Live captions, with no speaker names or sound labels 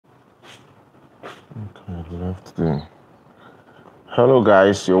Okay, left there. Hello,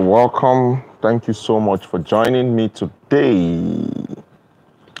 guys. You're welcome. Thank you so much for joining me today.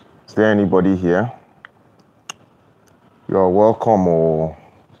 Is there anybody here? You're welcome. Oh,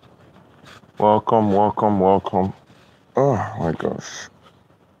 welcome, welcome, welcome. Oh my gosh.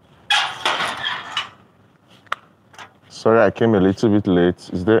 Sorry, I came a little bit late.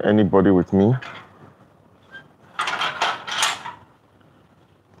 Is there anybody with me?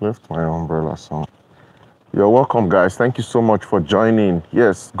 Left my umbrella somewhere. You're welcome, guys. Thank you so much for joining.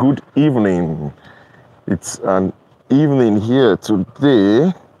 Yes, good evening. It's an evening here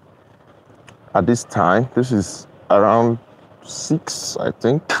today at this time. This is around 6, I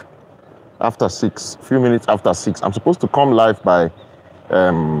think. After 6, a few minutes after 6. I'm supposed to come live by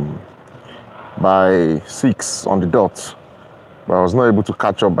 6 on the dot, but I was not able to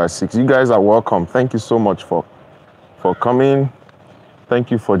catch up by 6. You guys are welcome. Thank you so much for coming.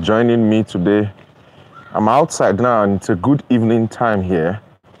 Thank you for joining me today. I'm outside now and it's a good evening time here.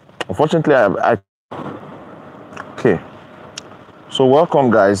 Unfortunately, okay. So welcome,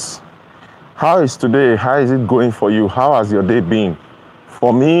 guys. How is today? How is it going for you? How has your day been?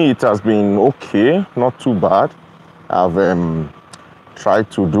 For me, it has been okay, not too bad. I've tried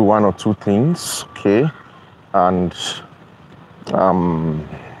to do one or two things, okay, and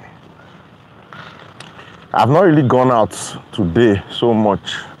I've not really gone out today so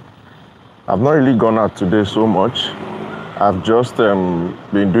much. I've just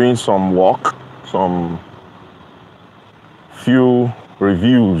been doing some work, some few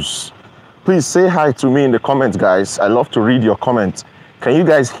reviews. Please say hi to me in the comments, guys. I love to read your comments. Can you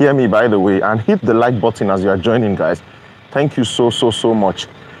guys hear me, by the way? And hit the like button as you are joining, guys. Thank you so much.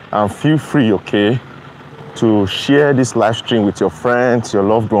 And feel free, okay, to share this live stream with your friends, your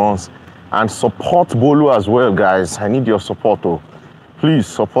loved ones, and support Bolu as well, guys. I need your support, oh. Please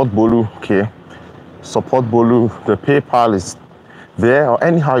support Bolu, okay? Support Bolu. The PayPal is there, or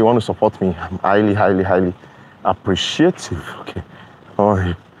anyhow you want to support me. I'm highly appreciative, okay? All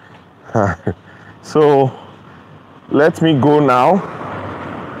right. So let me go now.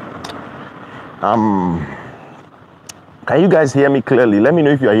 Can you guys hear me clearly? Let me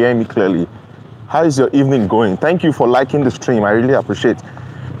know if you are hearing me clearly. How is your evening going? Thank you for liking the stream. I really appreciate it.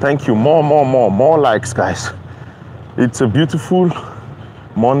 Thank you. More likes, guys. It's a beautiful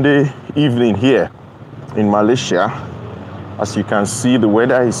Monday evening here in Malaysia. As you can see, the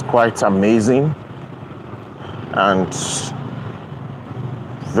weather is quite amazing and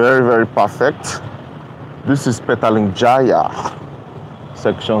very perfect. This is Petaling Jaya,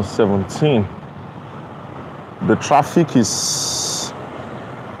 section 17. The traffic is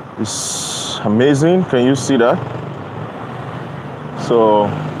amazing. Can you see that? So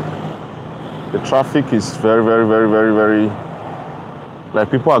the traffic is very, like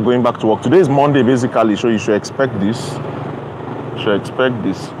people are going back to work. Today is Monday basically, so you should expect this.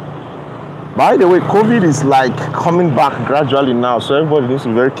 By the way, COVID is like coming back gradually now, so everybody needs to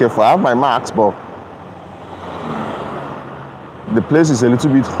be very careful. I have my mask, but the place is a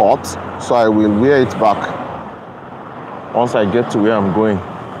little bit hot, so I will wear it back once I get to where I'm going.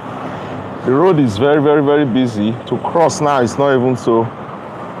 The road is very busy. To cross now, it's not even so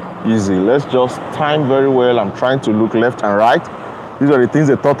easy. Let's just time very well. I'm trying to look left and right. These are the things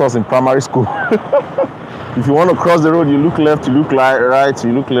they taught us in primary school. If you want to cross the road, you look left, you look right,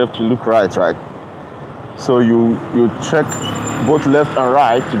 you look left, you look right. So you check both left and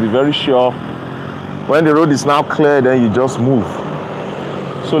right to be very sure. When the road is now clear, then you just move.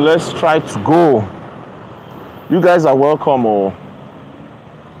 So let's try to go. You guys are welcome. Or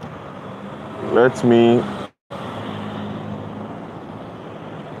let me.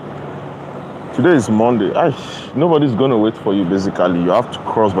 Today is Monday. Nobody's gonna wait for you. Basically, you have to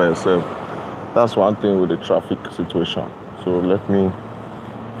cross by yourself. That's one thing with the traffic situation. So let me.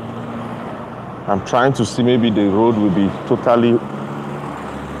 I'm trying to see, maybe the road will be totally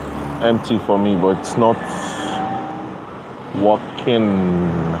empty for me, but it's not working.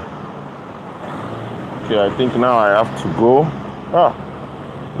 Okay, I think now I have to go.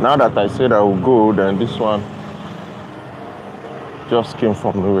 Now that I said I will go, then this one just came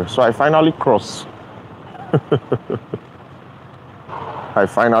from nowhere. So I finally crossed.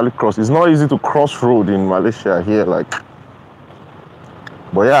 It's not easy to cross road in Malaysia here, like.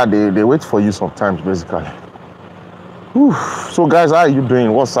 But yeah, they wait for you sometimes, basically. Whew. So guys, how are you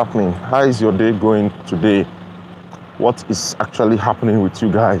doing? What's happening? How is your day going today? What is actually happening with you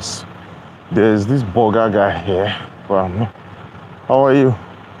guys? There's this burger guy here. How are you?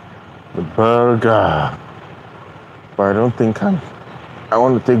 The burger. But I don't think I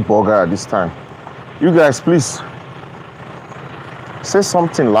want to take burger at this time. You guys, please. Say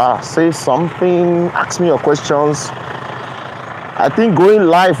something, say something, ask me your questions. I think going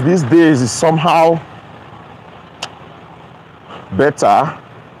live these days is somehow better.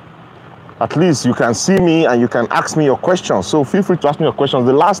 At least you can see me and you can ask me your questions. So feel free to ask me your questions.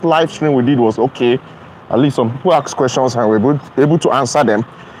 The last live stream we did was okay. At least some people asked questions and we were able to answer them.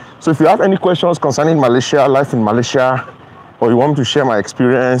 So if you have any questions concerning Malaysia, life in Malaysia, or you want me to share my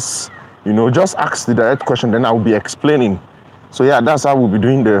experience, you know, just ask the direct question, then I will be explaining. So yeah, that's how we'll be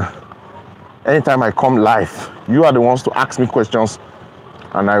doing anytime I come live. You are the ones to ask me questions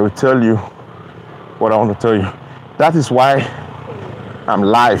and I will tell you what I want to tell you. That is why I'm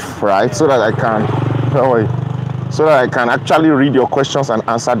live, right? So that I can actually read your questions and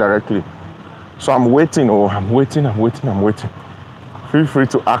answer directly. So I'm waiting. Feel free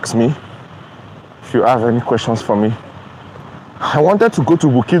to ask me if you have any questions for me. I wanted to go to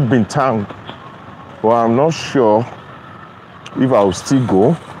Bukit Bintang, but I'm not sure if I will still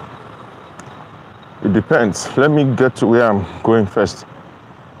go. It depends. Let me get to where I'm going first.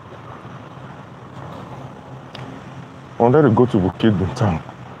 I wanted to go to Bukit Bintang.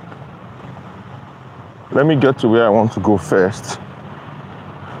 Let me get to where I want to go first.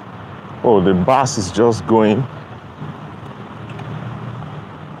 Oh, the bus is just going.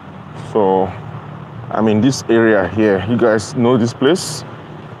 So I'm in this area here. You guys know this place?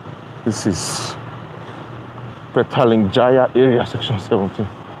 This is Petaling Jaya area, section 17.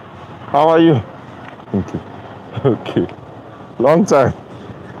 How are you? Thank you. Okay. Long time.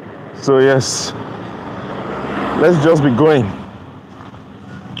 So yes, let's just be going.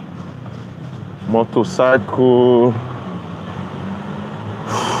 Motorcycle.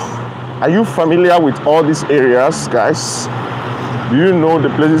 Are you familiar with all these areas, guys? Do you know the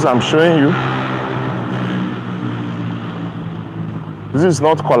places I'm showing you? This is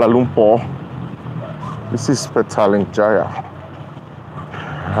not Kuala Lumpur. This is Petaling Jaya.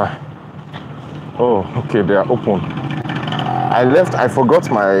 Oh, okay, they are open. I forgot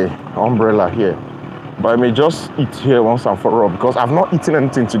my umbrella here. But I may just eat here once and for all because I've not eaten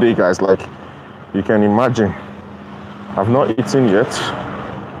anything today, guys. Like you can imagine, I've not eaten yet.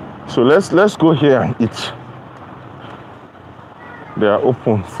 So let's go here and eat. They are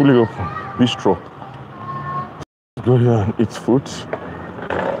open, fully open. Bistro. Let's go here and eat food.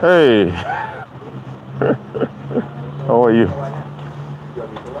 Hey, how are you?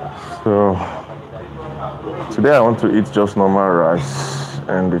 So today I want to eat just normal rice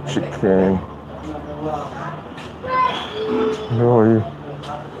and the chicken. How are you?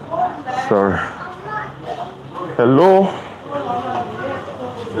 Sorry. Hello.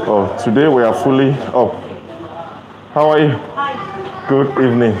 Oh, today we are fully up. How are you? Good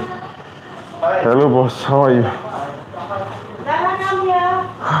evening. Hello, boss. How are you?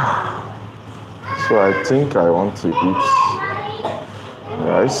 So I think I want to eat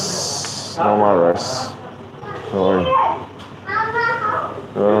rice, normal rice. How are you?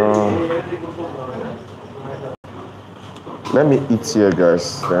 Let me eat here,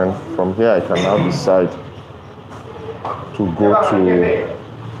 guys. Then from here I can now decide to go to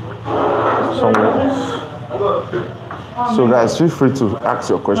somewhere else. So guys, feel free to ask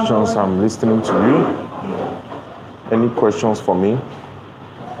your questions. I'm listening to you. Any questions for me?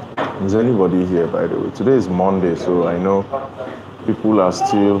 Is anybody here, by the way? Today is Monday, so I know people are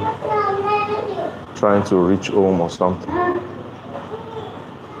still trying to reach home or something. I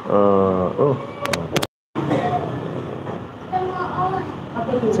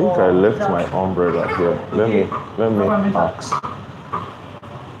think I left my umbrella here. Let me ask.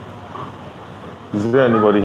 Is there anybody